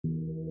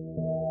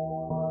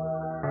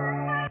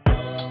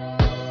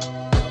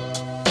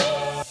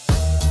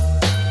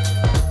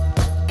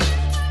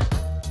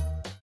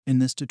in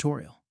this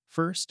tutorial.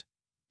 First,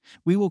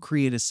 we will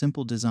create a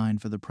simple design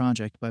for the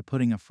project by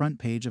putting a front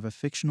page of a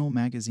fictional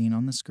magazine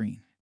on the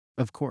screen.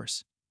 Of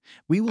course,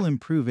 we will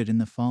improve it in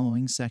the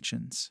following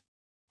sections.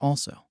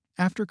 Also,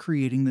 after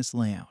creating this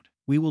layout,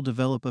 we will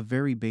develop a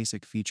very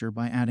basic feature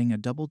by adding a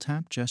double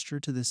tap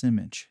gesture to this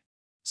image.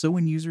 So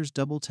when users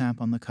double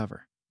tap on the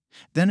cover,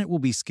 then it will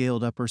be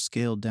scaled up or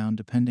scaled down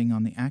depending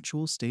on the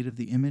actual state of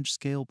the image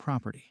scale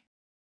property.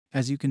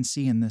 As you can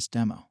see in this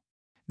demo,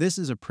 this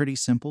is a pretty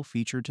simple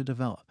feature to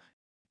develop.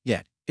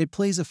 Yet, it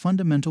plays a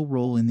fundamental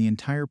role in the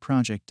entire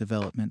project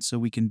development, so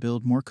we can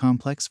build more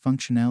complex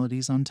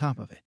functionalities on top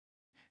of it.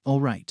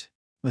 Alright,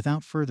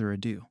 without further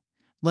ado,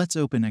 let's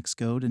open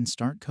Xcode and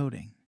start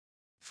coding.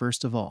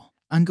 First of all,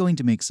 I'm going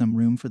to make some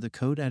room for the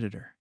code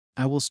editor.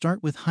 I will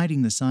start with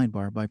hiding the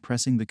sidebar by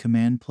pressing the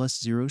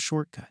Command+0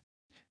 shortcut.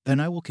 Then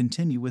I will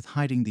continue with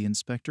hiding the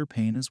inspector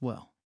pane as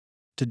well.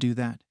 To do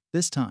that,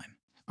 this time,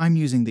 I'm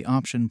using the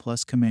Option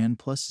plus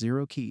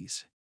Command+0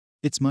 keys.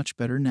 It's much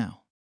better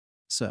now.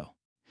 So,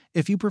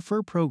 if you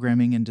prefer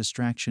programming in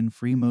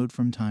distraction-free mode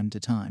from time to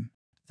time,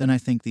 then I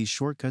think these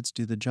shortcuts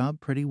do the job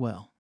pretty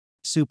well.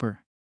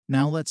 Super.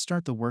 Now let's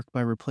start the work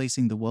by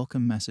replacing the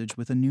welcome message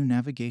with a new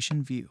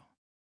navigation view.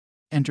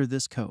 Enter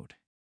this code.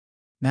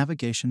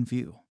 Navigation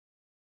view.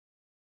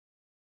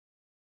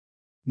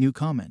 New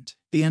comment,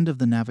 the end of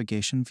the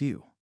navigation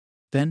view.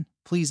 Then,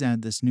 please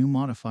add this new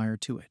modifier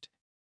to it.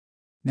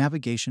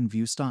 Navigation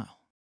view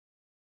style.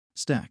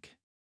 Stack.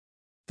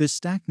 This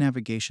stack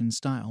navigation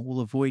style will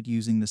avoid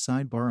using the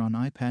sidebar on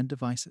iPad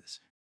devices.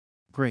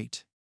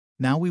 Great.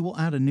 Now we will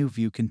add a new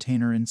view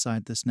container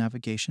inside this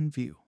navigation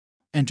view.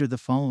 Enter the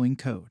following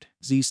code,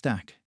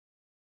 zstack.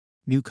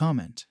 New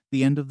comment,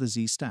 the end of the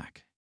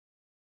zstack.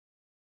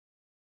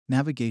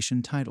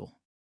 Navigation title.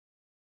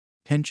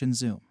 Pinch and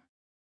zoom.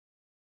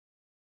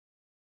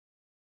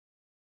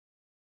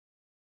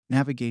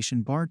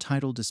 Navigation bar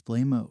title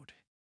display mode.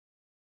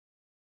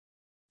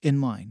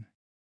 Inline.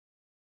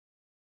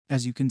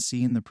 As you can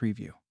see in the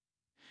preview,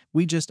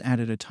 we just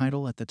added a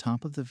title at the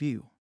top of the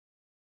view.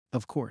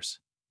 Of course,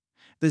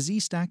 the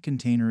zstack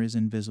container is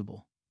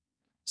invisible,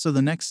 so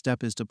the next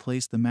step is to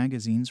place the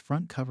magazine's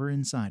front cover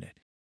inside it.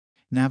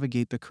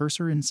 Navigate the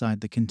cursor inside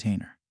the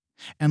container,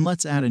 and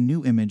let's add a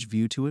new image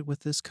view to it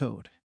with this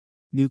code.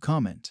 New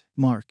comment,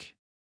 mark,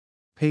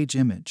 page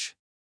image,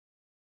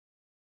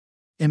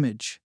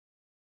 image,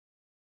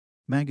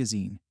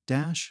 magazine,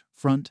 dash,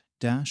 front,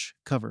 dash,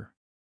 cover.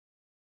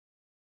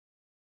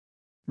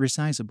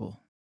 Resizable.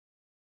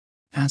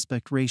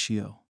 Aspect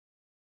ratio.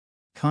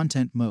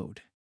 Content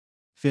mode.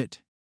 Fit.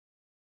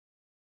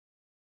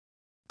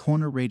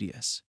 Corner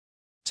radius.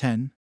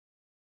 10.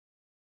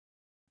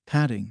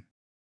 Padding.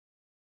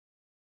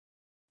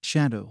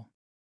 Shadow.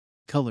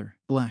 Color,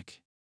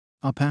 black.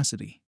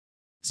 Opacity.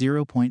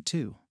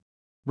 0.2.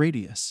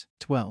 Radius,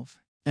 12.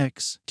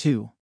 X,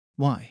 2.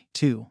 Y,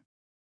 2.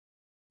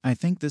 I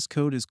think this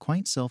code is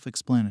quite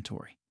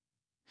self-explanatory,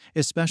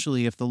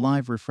 especially if the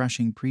live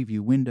refreshing preview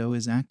window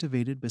is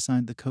activated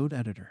beside the code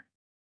editor.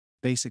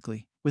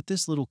 Basically, with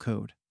this little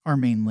code, our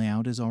main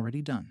layout is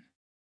already done.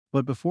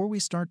 But before we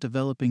start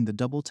developing the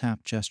double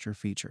tap gesture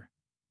feature,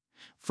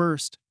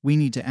 first, we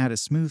need to add a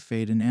smooth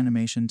fade in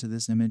animation to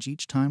this image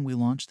each time we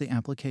launch the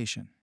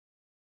application.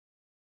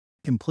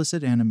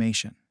 Implicit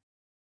animation.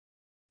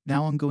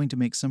 Now I'm going to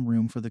make some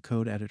room for the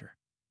code editor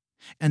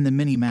and the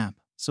mini map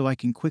so I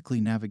can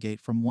quickly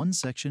navigate from one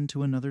section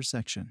to another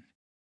section.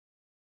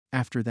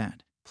 After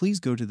that, please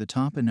go to the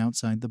top and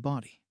outside the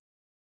body.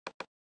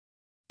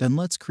 Then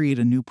let's create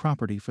a new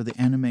property for the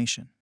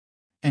animation.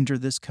 Enter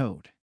this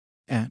code.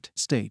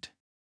 @state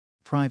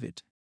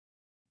private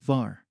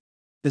var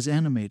is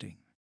animating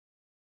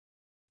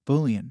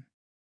boolean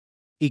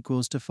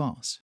equals to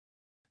false.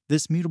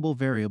 This mutable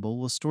variable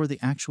will store the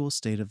actual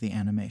state of the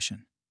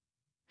animation,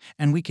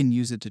 and we can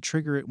use it to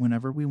trigger it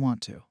whenever we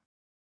want to.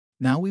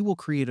 Now we will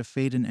create a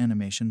fade in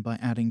animation by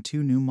adding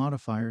two new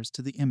modifiers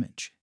to the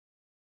image.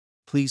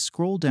 Please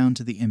scroll down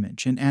to the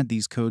image and add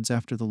these codes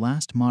after the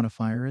last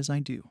modifier as I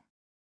do.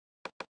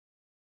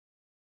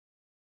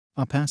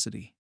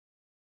 Opacity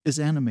is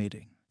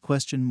animating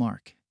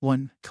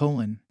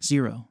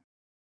 $1:0.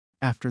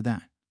 After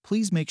that,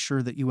 please make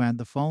sure that you add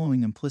the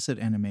following implicit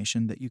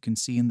animation that you can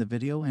see in the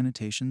video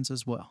annotations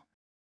as well.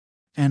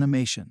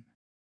 Animation.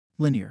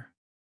 Linear.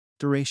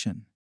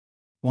 Duration.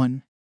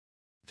 1.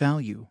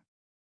 Value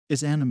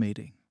is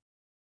animating.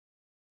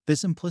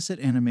 This implicit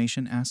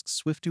animation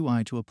asks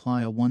SwiftUI to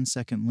apply a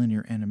 1-second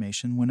linear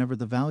animation whenever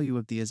the value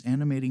of the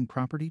isAnimating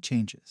property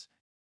changes.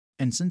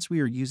 And since we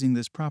are using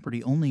this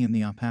property only in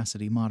the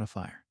opacity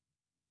modifier,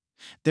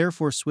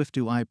 therefore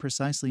SwiftUI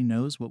precisely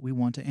knows what we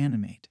want to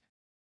animate.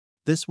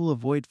 This will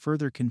avoid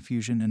further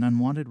confusion and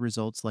unwanted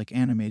results like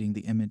animating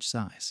the image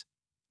size,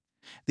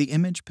 the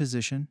image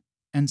position,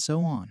 and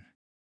so on,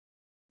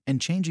 and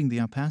changing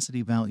the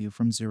opacity value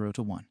from 0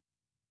 to 1.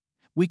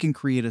 We can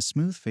create a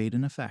smooth fade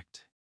in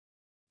effect.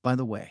 By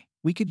the way,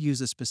 we could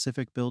use a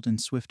specific built-in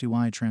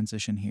SwiftUI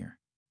transition here,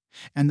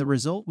 and the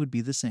result would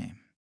be the same.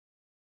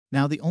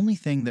 Now the only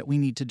thing that we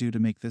need to do to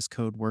make this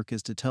code work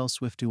is to tell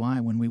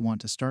SwiftUI when we want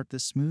to start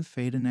this smooth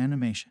fade in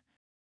animation.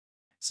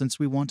 Since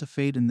we want to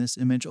fade in this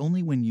image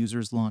only when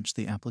users launch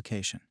the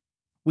application,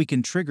 we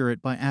can trigger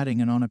it by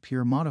adding an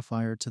onAppear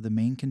modifier to the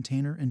main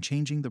container and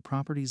changing the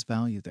properties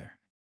value there.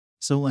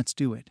 So let's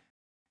do it.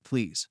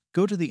 Please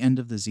go to the end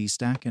of the Z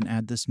stack and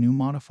add this new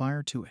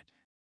modifier to it.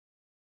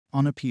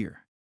 onAppear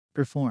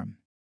perform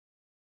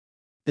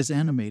is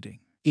animating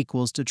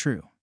equals to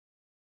true.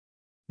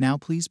 Now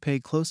please pay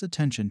close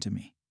attention to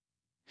me.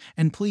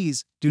 And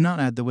please do not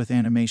add the with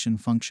animation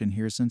function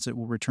here since it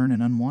will return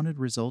an unwanted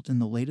result in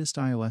the latest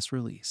iOS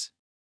release.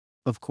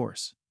 Of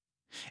course,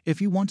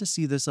 if you want to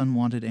see this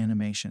unwanted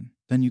animation,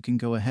 then you can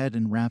go ahead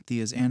and wrap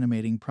the as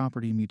animating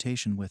property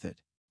mutation with it.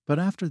 But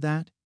after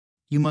that,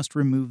 you must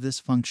remove this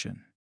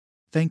function.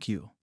 Thank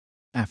you.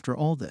 After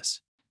all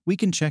this, we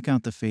can check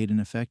out the fade in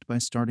effect by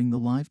starting the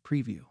live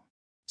preview.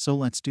 So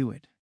let's do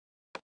it.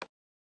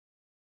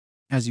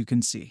 As you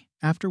can see,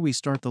 after we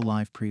start the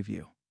live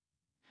preview,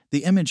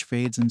 the image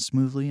fades in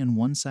smoothly in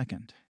 1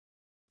 second.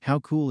 How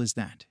cool is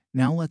that?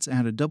 Now let's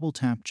add a double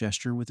tap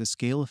gesture with a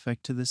scale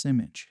effect to this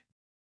image.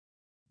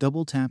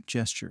 Double tap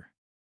gesture.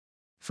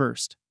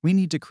 First, we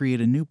need to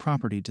create a new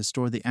property to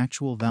store the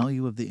actual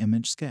value of the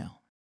image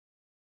scale.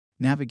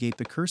 Navigate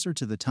the cursor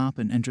to the top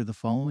and enter the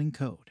following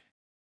code.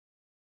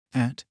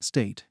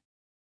 @state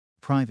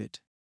private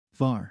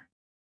var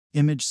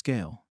image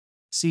scale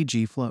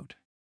cg float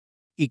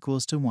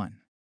equals to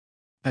 1.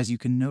 As you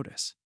can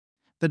notice,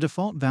 the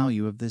default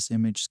value of this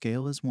image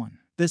scale is 1.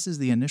 This is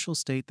the initial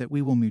state that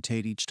we will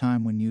mutate each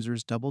time when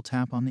users double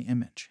tap on the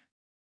image.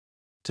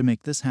 To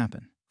make this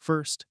happen,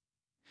 first,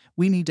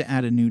 we need to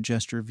add a new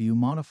gesture view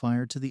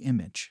modifier to the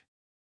image.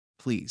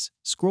 Please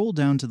scroll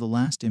down to the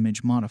last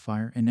image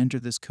modifier and enter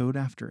this code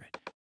after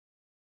it.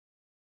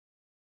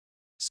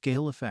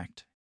 Scale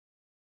effect.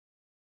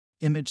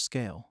 Image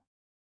scale.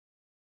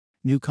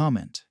 New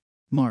comment.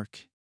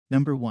 Mark.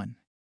 Number 1.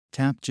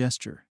 Tap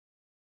gesture.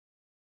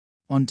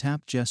 On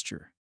tap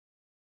gesture.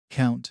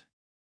 Count.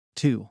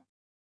 2.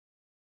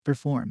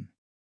 Perform.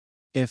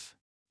 If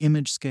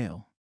image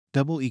scale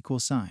double equal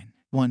sign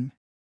 1.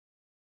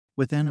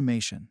 With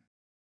animation.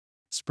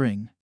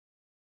 Spring.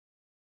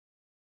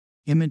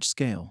 Image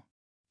scale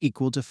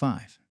equal to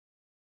 5.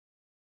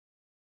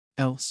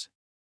 Else.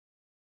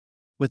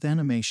 With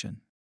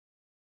animation.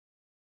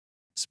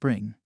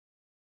 Spring.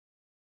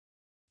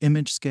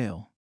 Image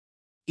scale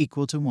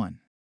equal to 1.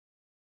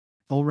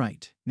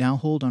 Alright, now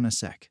hold on a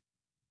sec.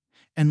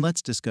 And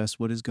let's discuss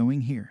what is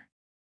going here.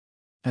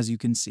 As you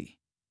can see,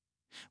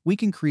 we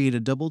can create a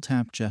double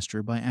tap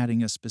gesture by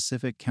adding a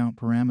specific count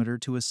parameter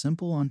to a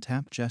simple on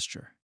tap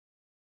gesture.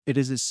 It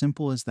is as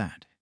simple as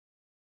that.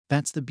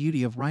 That's the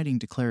beauty of writing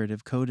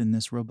declarative code in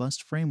this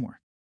robust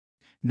framework.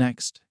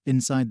 Next,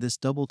 inside this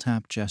double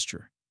tap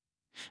gesture,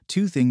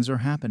 2 things are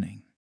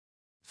happening.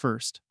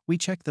 First, we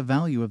check the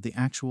value of the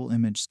actual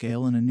image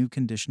scale in a new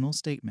conditional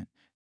statement.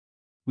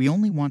 We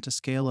only want to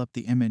scale up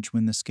the image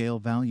when the scale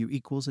value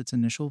equals its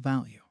initial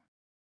value.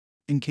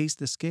 In case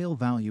the scale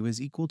value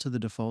is equal to the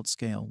default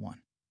scale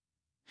 1.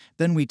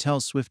 Then we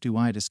tell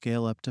SwiftUI to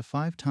scale up to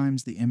 5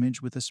 times the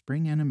image with a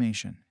spring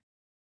animation.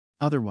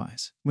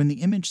 Otherwise, when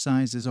the image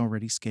size is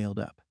already scaled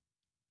up,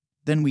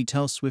 then we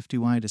tell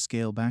SwiftUI to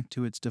scale back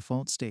to its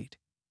default state,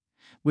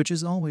 which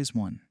is always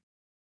 1.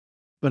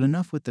 But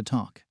enough with the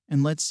talk,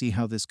 and let's see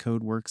how this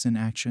code works in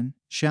action,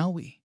 shall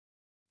we?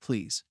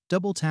 Please,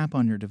 double tap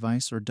on your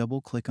device or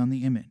double click on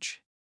the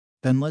image.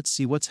 Then let's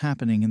see what's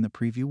happening in the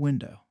preview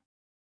window.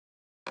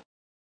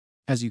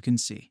 As you can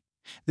see,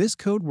 this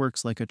code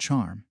works like a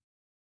charm,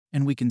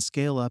 and we can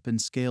scale up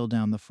and scale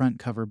down the front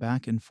cover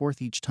back and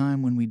forth each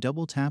time when we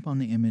double tap on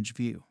the image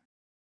view.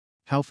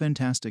 How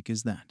fantastic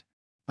is that?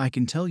 I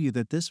can tell you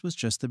that this was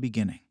just the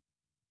beginning.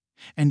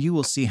 And you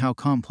will see how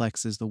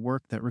complex is the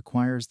work that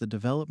requires the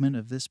development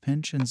of this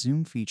pinch and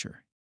zoom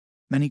feature.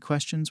 Many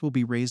questions will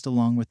be raised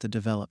along with the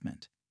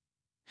development,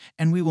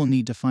 and we will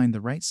need to find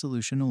the right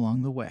solution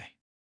along the way.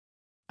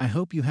 I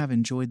hope you have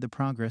enjoyed the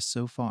progress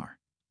so far,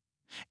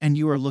 and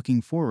you are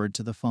looking forward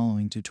to the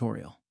following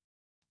tutorial,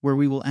 where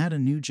we will add a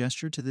new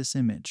gesture to this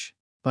image.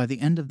 By the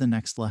end of the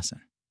next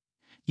lesson,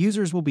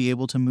 users will be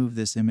able to move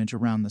this image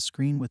around the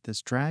screen with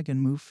this drag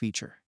and move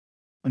feature.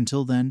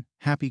 Until then,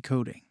 happy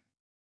coding!